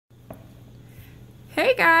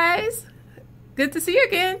Hey guys, good to see you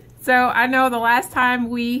again. So I know the last time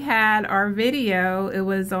we had our video, it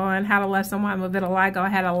was on how to love someone with vitiligo. I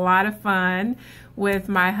had a lot of fun with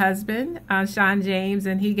my husband, Sean James,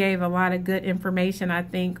 and he gave a lot of good information, I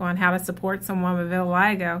think, on how to support someone with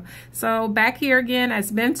vitiligo. So back here again,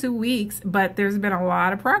 it's been 2 weeks, but there's been a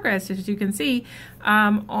lot of progress, as you can see,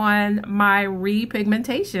 on my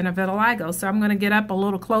repigmentation of vitiligo. So I'm going to get up a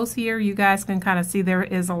little close here. You guys can kind of see there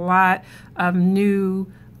is a lot of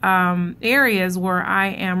new areas where I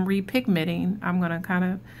am repigmenting. I'm going to kind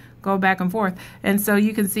of go back and forth. And so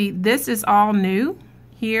you can see this is all new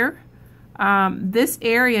here. This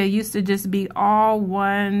area used to just be all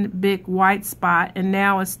one big white spot, and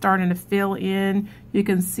now it's starting to fill in. You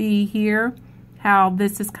can see here how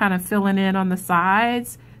this is kind of filling in on the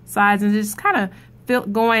sides, and just kind of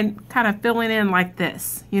filling in like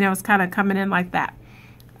this. You know, it's kind of coming in like that.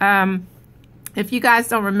 If you guys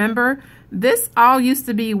don't remember, this all used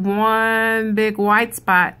to be one big white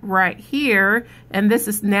spot right here, and this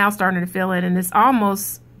is now starting to fill in, and it's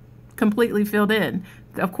almost completely filled in.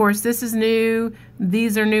 Of course, this is new.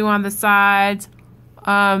 These are new on the sides.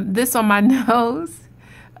 This on my nose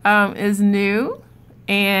is new,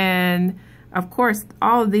 and of course,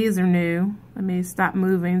 all of these are new. Let me stop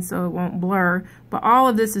moving so it won't blur, but all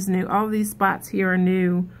of this is new. All of these spots here are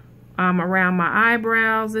new. Around my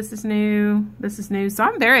eyebrows, this is new. This is new. So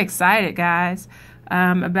I'm very excited, guys,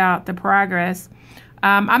 about the progress.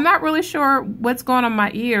 I'm not really sure what's going on my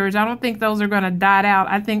ears. I don't think those are going to dot out.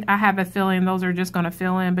 I have a feeling those are just going to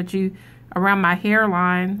fill in, but around my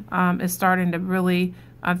hairline is starting to really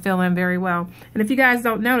fill in very well. And if you guys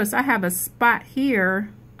don't notice, I have a spot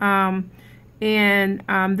here, and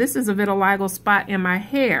this is a vitiligo spot in my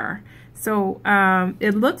hair. So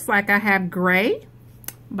it looks like I have gray,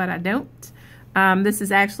 but I don't. This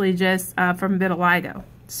is actually just from vitiligo.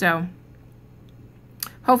 So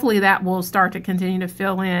hopefully that will start to continue to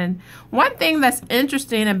fill in. One thing that's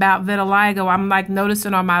interesting about vitiligo, I'm like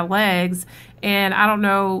noticing on my legs, and I don't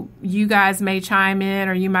know, you guys may chime in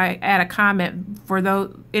or you might add a comment for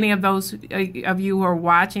any of those of you who are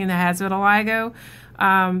watching that has vitiligo.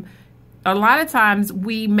 A lot of times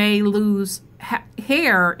we may lose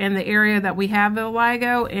hair in the area that we have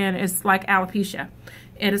vitiligo, and it's like alopecia.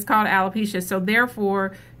 It is called alopecia. So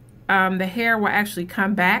therefore, the hair will actually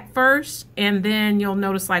come back first, and then you'll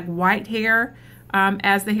notice like white hair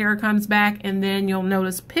as the hair comes back, and then you'll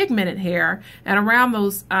notice pigmented hair. And around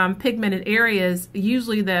those pigmented areas,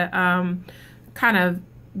 usually the kind of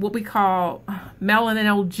what we call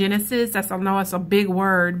melanogenesis, I know it's a big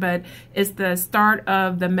word, but it's the start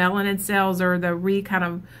of the melanin cells, or the kind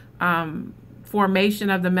of formation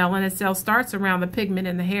of the melanin cell starts around the pigment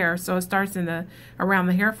in the hair. So it starts around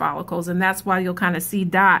the hair follicles, and that's why you'll kind of see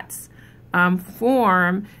dots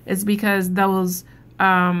form, is because those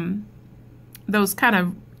kind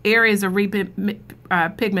of areas of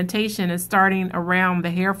pigmentation is starting around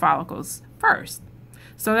the hair follicles first.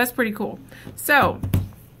 So that's pretty cool. So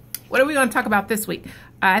what are we going to talk about this week?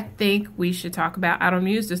 I think we should talk about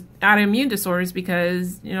autoimmune disorders,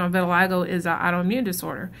 because, you know, vitiligo is an autoimmune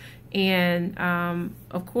disorder. And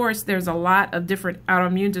of course, there's a lot of different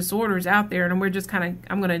autoimmune disorders out there, and we're just I'm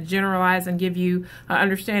going to generalize and give you an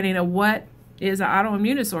understanding of what is an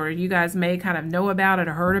autoimmune disorder. You guys may kind of know about it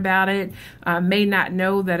or heard about it, may not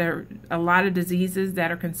know that a lot of diseases that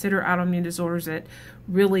are considered autoimmune disorders that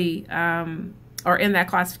really are in that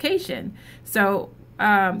classification. So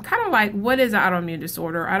kind of like, what is an autoimmune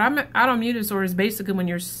disorder? An autoimmune disorder is basically when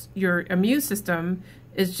your immune system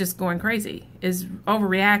is just going crazy, is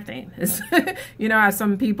overreacting. You know how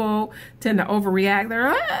some people tend to overreact,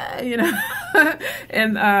 they're, you know,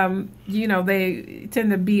 and, you know, they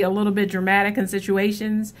tend to be a little bit dramatic in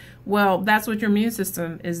situations. Well, that's what your immune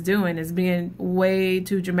system is doing, is being way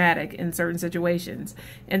too dramatic in certain situations.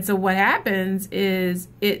 And so what happens is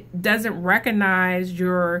it doesn't recognize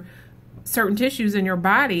your certain tissues in your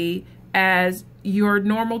body as your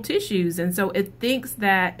normal tissues, and so it thinks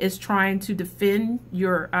that it's trying to defend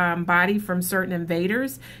your body from certain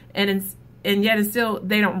invaders, and yet it's still,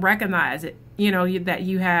 they don't recognize it, you know, that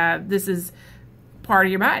you have, this is part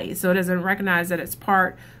of your body. So it doesn't recognize that it's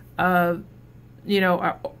part of, you know,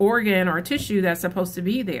 an organ or a tissue that's supposed to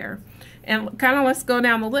be there. And kind of, let's go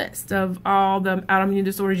down the list of all the autoimmune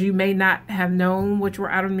disorders you may not have known, which were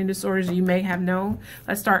autoimmune disorders you may have known.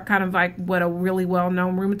 Let's start kind of like what a really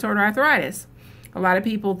well-known rheumatoid arthritis. A lot of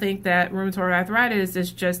people think that rheumatoid arthritis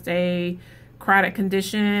is just a chronic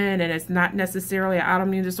condition, and it's not necessarily an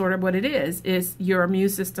autoimmune disorder. What it is your immune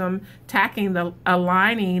system attacking the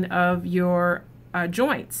aligning of your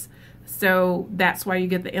joints. So that's why you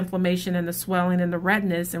get the inflammation and the swelling and the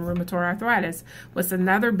redness in rheumatoid arthritis. What's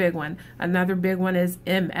another big one? Another big one is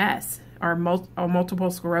MS, or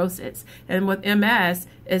multiple sclerosis. And with MS,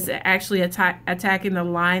 it's actually attacking the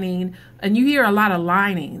lining, and you hear a lot of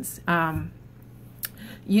linings.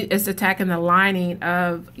 It's attacking the lining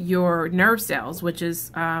of your nerve cells, which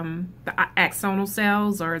is the axonal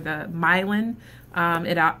cells or the myelin.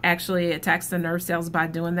 It actually attacks the nerve cells by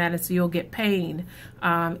doing that, and so you'll get pain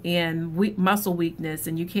and muscle weakness,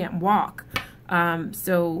 and you can't walk.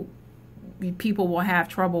 So people will have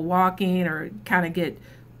trouble walking or kind of get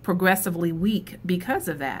progressively weak because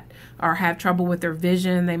of that, or have trouble with their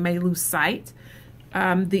vision. They may lose sight.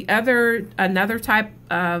 Another type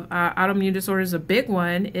of autoimmune disorders, a big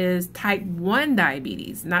one, is type 1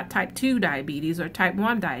 diabetes, not type 2 diabetes or type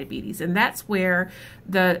 1 diabetes. And that's where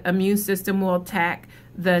the immune system will attack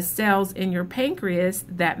the cells in your pancreas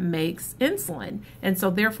that makes insulin. And so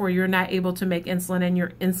therefore you're not able to make insulin and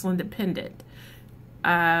you're insulin dependent.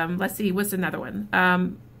 Let's see, what's another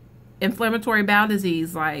one? Inflammatory bowel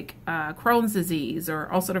disease like Crohn's disease or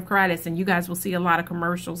ulcerative colitis, and you guys will see a lot of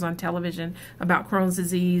commercials on television about Crohn's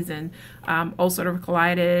disease and ulcerative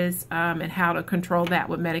colitis and how to control that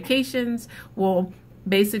with medications. Well,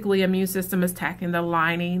 basically, immune system is attacking the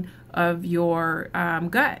lining of your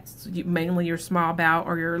guts, mainly your small bowel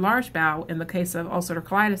or your large bowel. In the case of ulcerative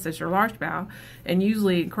colitis, it's your large bowel, and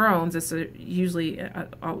usually Crohn's, it's usually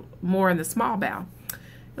more in the small bowel.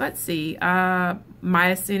 Let's see,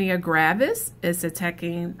 myasthenia gravis is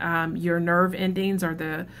attacking your nerve endings, or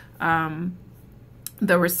the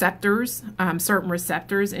receptors, certain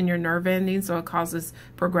receptors in your nerve endings, so it causes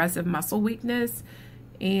progressive muscle weakness.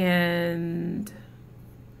 And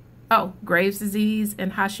Graves' disease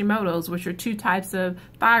and Hashimoto's, which are two types of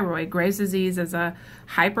thyroid. Graves' disease is a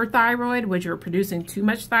hyperthyroid, which you're producing too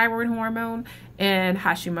much thyroid hormone, and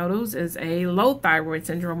Hashimoto's is a low thyroid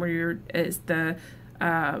syndrome, where your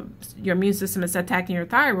immune system is attacking your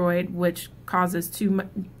thyroid, which causes you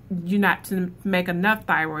not to make enough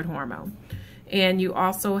thyroid hormone. And you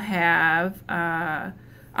also have a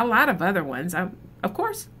lot of other ones. Of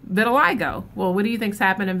course, vitiligo. Well, what do you think's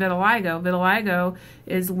happening in vitiligo? Vitiligo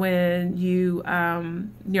is when your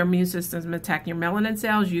immune system is attacking your melanin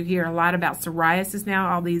cells. You hear a lot about psoriasis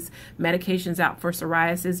now, all these medications out for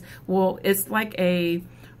psoriasis. Well, it's like a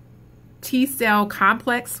T-cell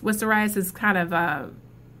complex with psoriasis, kind of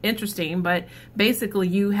interesting, but basically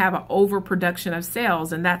you have an overproduction of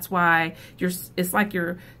cells, and that's why it's like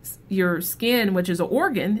your skin, which is an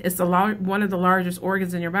organ, it's one of the largest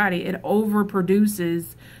organs in your body. It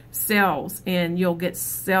overproduces cells, and you'll get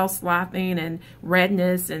cell sloughing and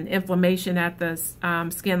redness and inflammation at the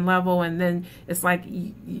skin level, and then it's like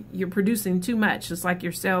you're producing too much. It's like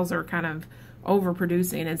your cells are kind of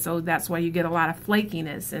overproducing, and so that's why you get a lot of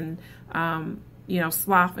flakiness and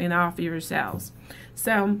sloughing off your cells.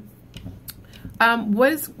 So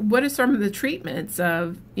what are some of the treatments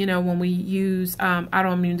of when we use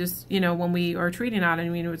autoimmune, when we are treating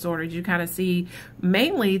autoimmune disorders? You kind of see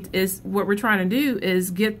mainly is what we're trying to do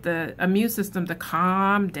is get the immune system to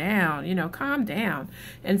calm down, calm down.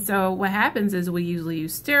 And so what happens is we usually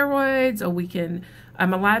use steroids, or we can a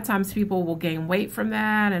lot of times people will gain weight from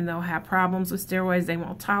that, and they'll have problems with steroids. They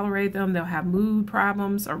won't tolerate them. They'll have mood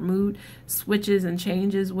problems or mood switches and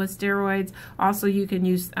changes with steroids. Also, you can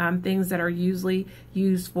use things that are usually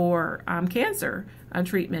used for cancer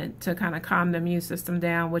treatment to kind of calm the immune system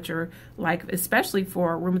down, which are like, especially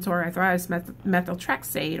for rheumatoid arthritis,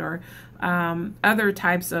 methotrexate or other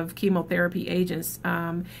types of chemotherapy agents.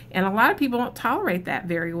 And a lot of people don't tolerate that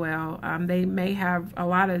very well. They may have a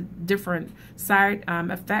lot of different side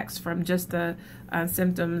effects from just the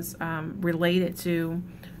symptoms related to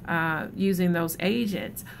using those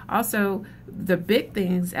agents. Also, the big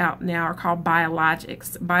things out now are called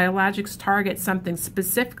biologics. Biologics target something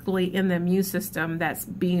specifically in the immune system that's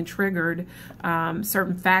being triggered,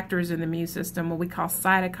 certain factors in the immune system, what we call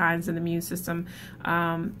cytokines in the immune system,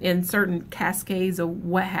 in certain cascades of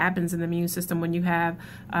what happens in the immune system when you have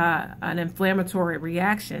an inflammatory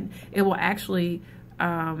reaction. It will actually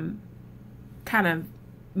kind of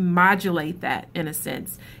modulate that in a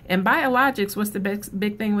sense. And biologics, what's the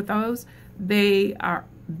big thing with those? They are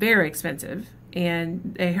very expensive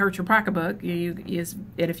and they hurt your pocketbook. And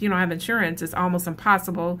if you don't have insurance, it's almost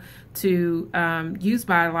impossible to use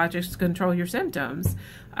biologics to control your symptoms.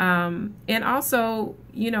 And also,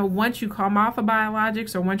 once you come off of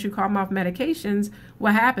biologics or once you come off medications,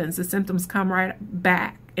 what happens? The symptoms come right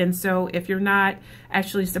back. And so if you're not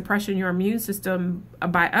actually suppressing your immune system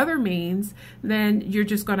by other means, then you're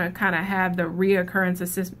just going to kind of have the reoccurrence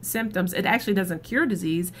of symptoms. It actually doesn't cure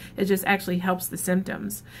disease. It just actually helps the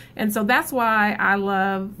symptoms. And so that's why I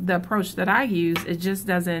love the approach that I use. It just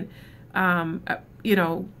doesn't, you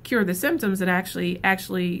know, cure the symptoms. It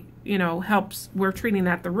actually, you know, helps. We're treating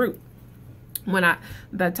at the root.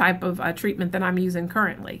 The type of treatment that I'm using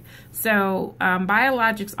currently. So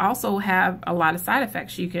biologics also have a lot of side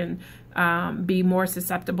effects. You can be more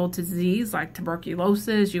susceptible to disease like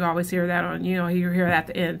tuberculosis. You always hear that on, you know, you hear that at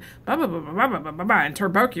the end, blah, blah, blah, blah, blah, blah, blah, blah, and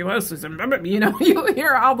tuberculosis, and blah, blah, you know, you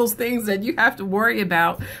hear all those things that you have to worry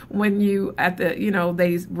about when you, at the, you know,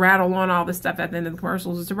 they rattle on all this stuff at the end of the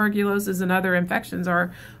commercials. Tuberculosis and other infections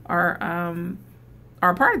are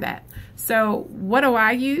part of that. So what do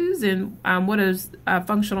I use, and what does a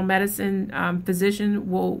functional medicine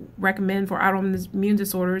physician will recommend for autoimmune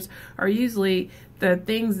disorders are usually the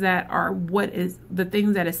things that are the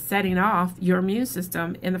things that is setting off your immune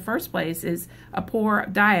system in the first place is a poor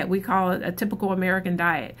diet. We call it a typical American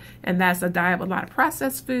diet. And that's a diet with a lot of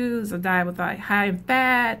processed foods, a diet with like high in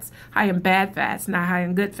fats, high in bad fats, not high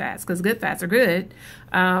in good fats, because good fats are good,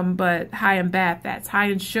 but high in bad fats, high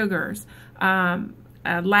in sugars,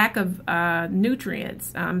 lack of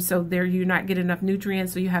nutrients. So there you're not getting enough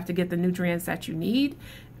nutrients, so you have to get the nutrients that you need.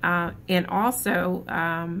 And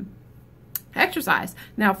also exercise.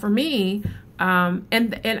 Now for me,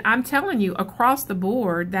 and I'm telling you, across the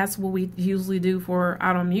board, that's what we usually do for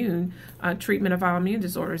autoimmune treatment of autoimmune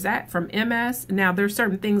disorders. That from MS. Now there's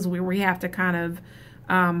certain things where we have to kind of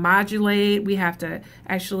modulate. We have to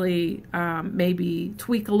actually maybe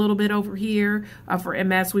tweak a little bit over here. For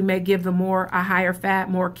MS, we may give them a higher fat,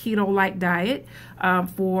 more keto-like diet.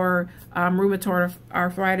 For rheumatoid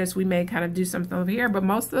arthritis, we may kind of do something over here. But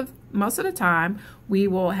most of the time, we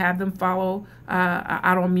will have them follow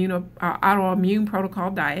autoimmune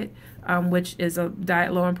protocol diet, which is a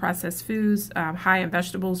diet low in processed foods, high in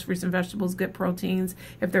vegetables, fruits and vegetables, good proteins.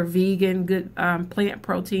 If they're vegan, good plant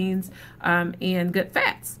proteins, and good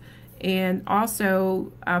fats. And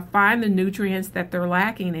also find the nutrients that they're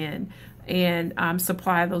lacking in and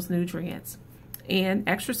supply those nutrients. And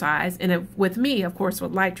exercise. And with me, of course,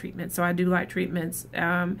 with light treatment. So I do light treatments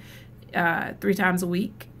 3 times a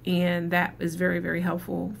week. And that is very, very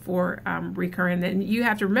helpful for recurring. And you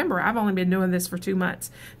have to remember, I've only been doing this for 2 months.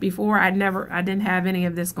 Before, I didn't have any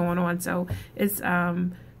of this going on. So it's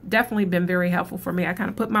definitely been very helpful for me. I kind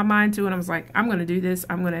of put my mind to it. I was like, I'm going to do this.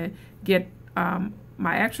 I'm going to get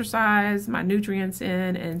my exercise, my nutrients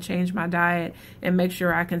in, and change my diet, and make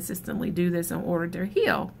sure I consistently do this in order to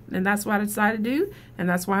heal. And that's what I decided to do. And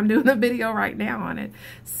that's why I'm doing a video right now on it.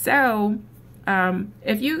 So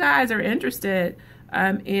if you guys are interested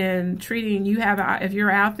in treating, if you're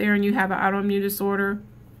out there and you have an autoimmune disorder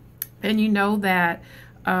and you know that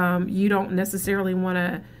you don't necessarily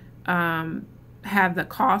want to have the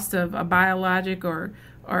cost of a biologic or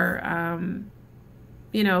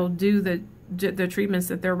you know, do the treatments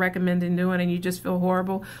that they're recommending doing, and you just feel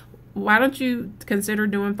horrible, why don't you consider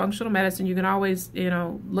doing functional medicine? You can always, you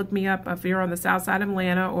know, look me up if you're on the south side of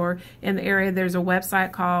Atlanta or in the area. There's a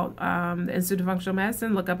website called the Institute of Functional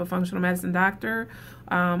Medicine. Look up a functional medicine doctor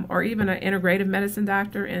or even an integrative medicine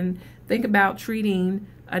doctor and think about treating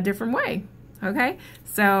a different way. Okay,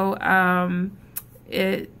 so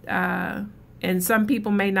and some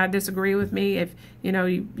people may not disagree with me. If you know,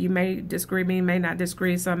 you may disagree with me, may not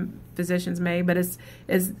disagree. Some physicians may, but it's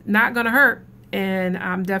not going to hurt. And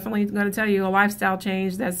I'm definitely going to tell you, a lifestyle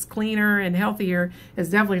change that's cleaner and healthier is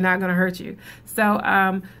definitely not going to hurt you.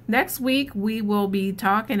 So next week we will be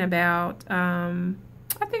talking about, I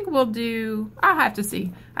think we'll do, I'll have to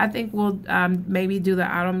see. I think we'll maybe do the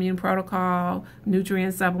autoimmune protocol,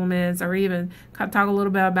 nutrient supplements, or even talk a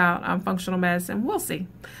little bit about functional medicine. We'll see.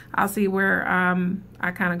 I'll see where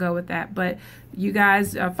I kind of go with that. But you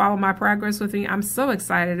guys follow my progress with me. I'm so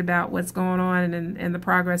excited about what's going on and the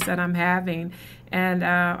progress that I'm having. And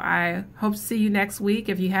I hope to see you next week.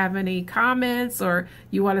 If you have any comments or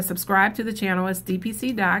you want to subscribe to the channel, it's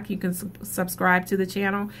DPC Doc. You can subscribe to the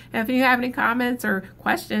channel. And if you have any comments or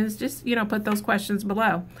questions, just, you know, put those questions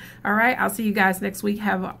below. All right. I'll see you guys next week.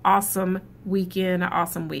 Have an awesome weekend, an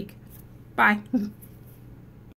awesome week. Bye.